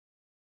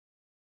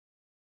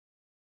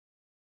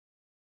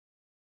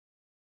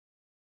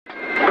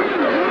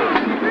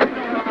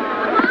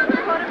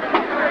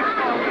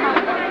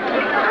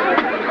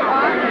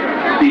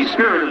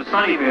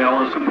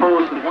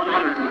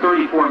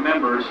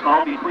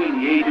all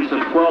between the ages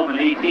of 12 and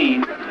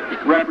 18,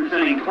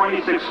 representing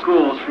 26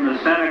 schools from the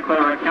Santa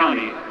Clara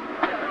County.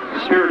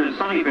 The Spirit of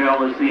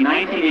Sunnyvale is the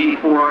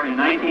 1984 and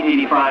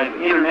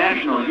 1985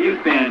 International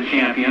Youth Band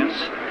champions,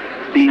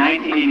 the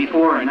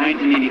 1984 and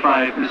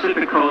 1985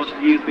 Pacific Coast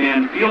Youth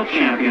Band Field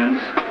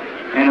champions,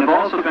 and have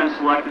also been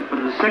selected for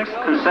the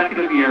 6th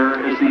consecutive year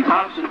as the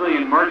top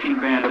civilian marching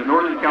band of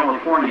Northern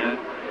California,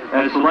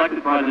 as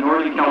selected by the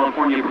Northern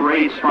California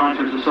Parade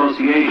Sponsors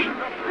Association.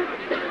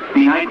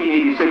 The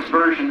 1986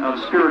 version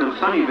of Spirit of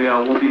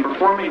Sunnyvale will be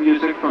performing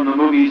music from the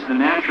movies The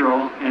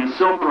Natural and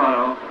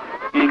Silverado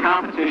in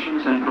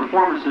competitions and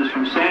performances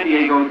from San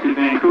Diego to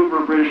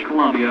Vancouver, British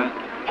Columbia,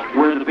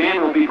 where the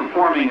band will be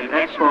performing at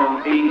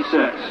Expo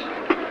 86.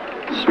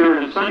 The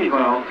Spirit of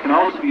Sunnyvale can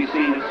also be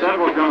seen at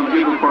several drum and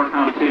bugle corps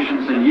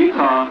competitions in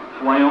Utah,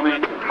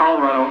 Wyoming,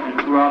 Colorado,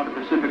 and throughout the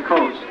Pacific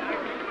Coast.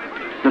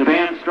 The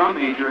band's drum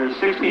major is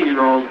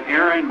 16-year-old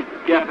Aaron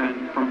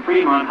Geffen from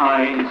Fremont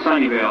High in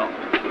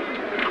Sunnyvale.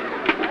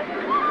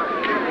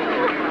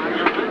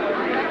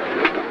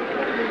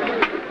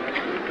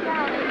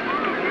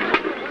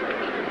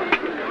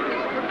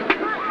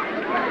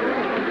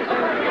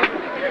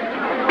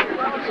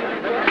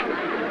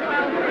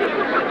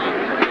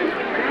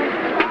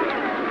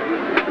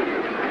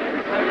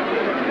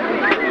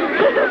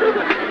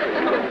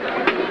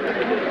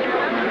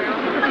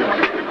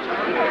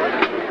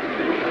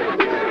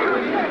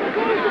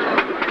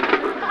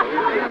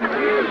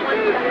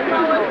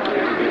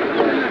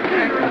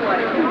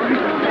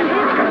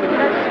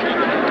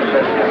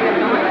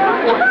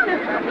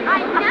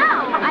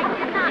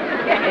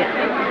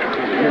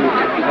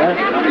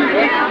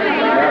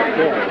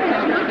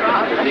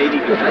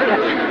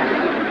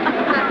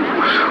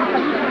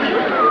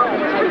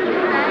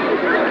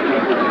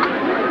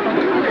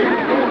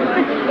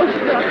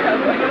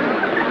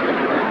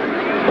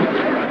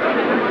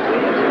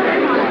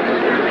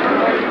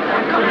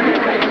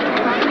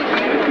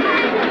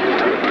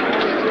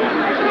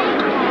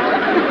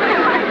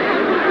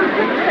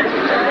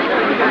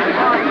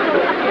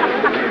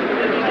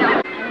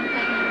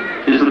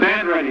 Is the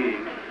band ready?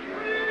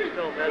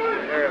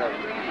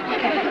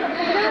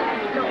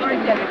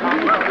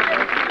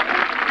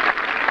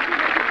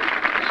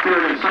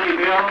 Spirit of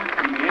Sunnyvale,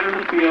 you may enter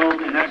the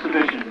field in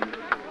exhibition.